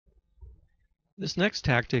This next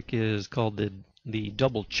tactic is called the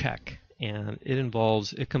double check, and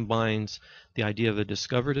it combines the idea of a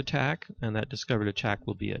discovered attack, and that discovered attack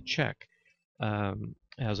will be a check,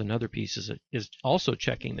 as another piece is also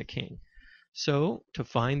checking the king. So to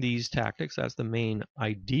find these tactics, that's the main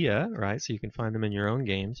idea, right? So you can find them in your own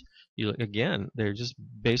games. Again, they're just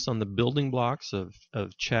based on the building blocks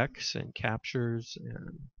of checks and captures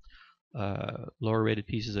and lower rated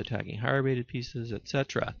pieces attacking higher rated pieces,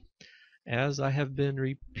 etc. As I have been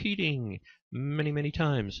repeating many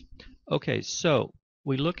times. Okay, so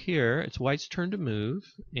we look here, it's white's turn to move,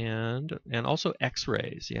 and also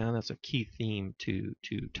X-rays. Yeah, that's a key theme to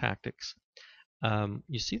tactics.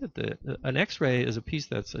 You see that an X-ray is a piece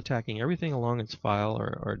that's attacking everything along its file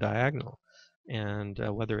or diagonal, and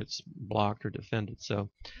whether it's blocked or defended.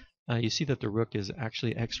 So you see that the rook is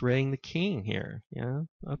actually X-raying the king here. Yeah.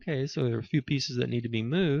 Okay, so there are a few pieces that need to be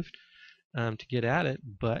moved to get at it,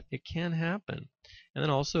 but it can happen. And then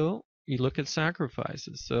also you look at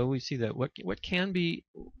sacrifices. So we see that what can be,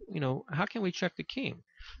 how can we check the king?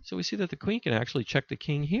 So we see that the queen can actually check the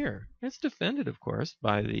king here. It's defended, of course,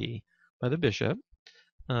 by the bishop,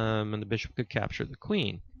 and the bishop could capture the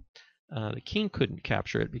queen. The king couldn't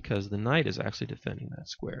capture it because the knight is actually defending that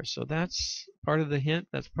square. So that's part of the hint.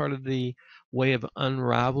 That's part of the way of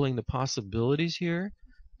unraveling the possibilities here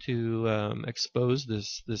to expose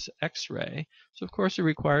this X-ray. So of course it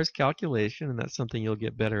requires calculation, and that's something you'll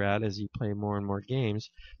get better at as you play more and more games.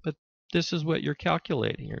 But this is what you're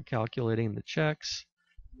calculating. You're calculating the checks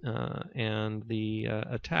and the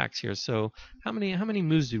attacks here. So how many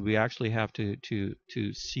moves do we actually have to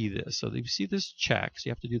see this? So you see this check, so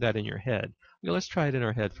you have to do that in your head. Okay, let's try it in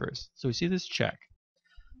our head first. So we see this check,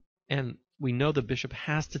 and we know the bishop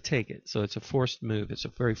has to take it. So it's a forced move. It's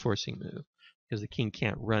a very forcing move because the king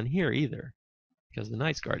can't run here either because the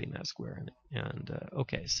knight's guarding that square. And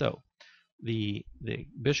okay, so the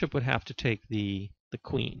bishop would have to take the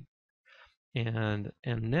queen, and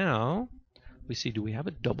now we see, do we have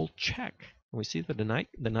a double check? And we see that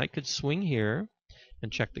the knight could swing here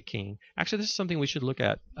and check the king. Actually, this is something we should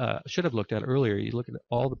have looked at earlier. You look at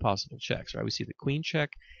all the possible checks, right? We see the queen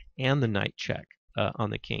check and the knight check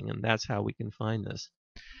on the king, and that's how we can find this.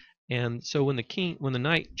 And so when the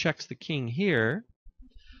knight checks the king here,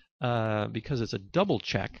 because it's a double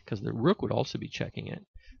check, because the rook would also be checking it,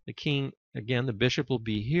 the king, again, the bishop will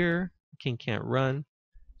be here. The king can't run,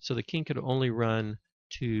 so the king could only run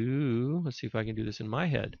to, let's see if I can do this in my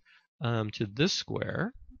head, to this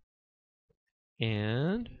square.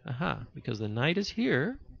 And because the knight is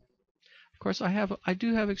here, of course I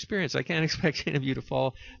do have experience. I can't expect any of you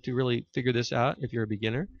to really figure this out if you're a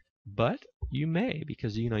beginner, but you may,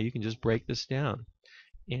 because you can just break this down.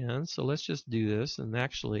 And so let's just do this, and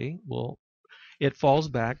actually, it falls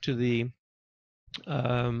back to the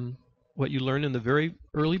what you learned in the very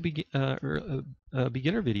early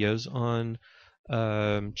beginner videos on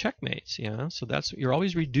checkmates. Yeah, so you're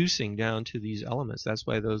always reducing down to these elements. That's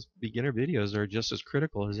why those beginner videos are just as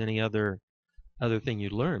critical as any other thing you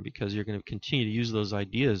learn, because you're going to continue to use those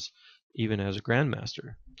ideas even as a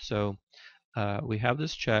grandmaster. So we have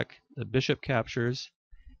this check, the bishop captures,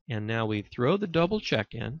 and now we throw the double check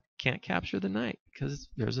in. Can't capture the knight because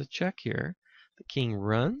there's a check here. The king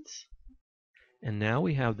runs, and now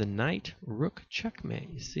we have the knight rook checkmate.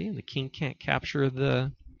 You see, and the king can't capture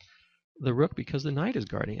the rook because the knight is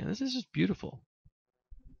guarding it. This is just beautiful.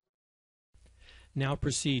 Now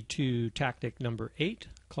proceed to tactic number 8,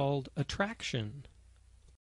 called attraction.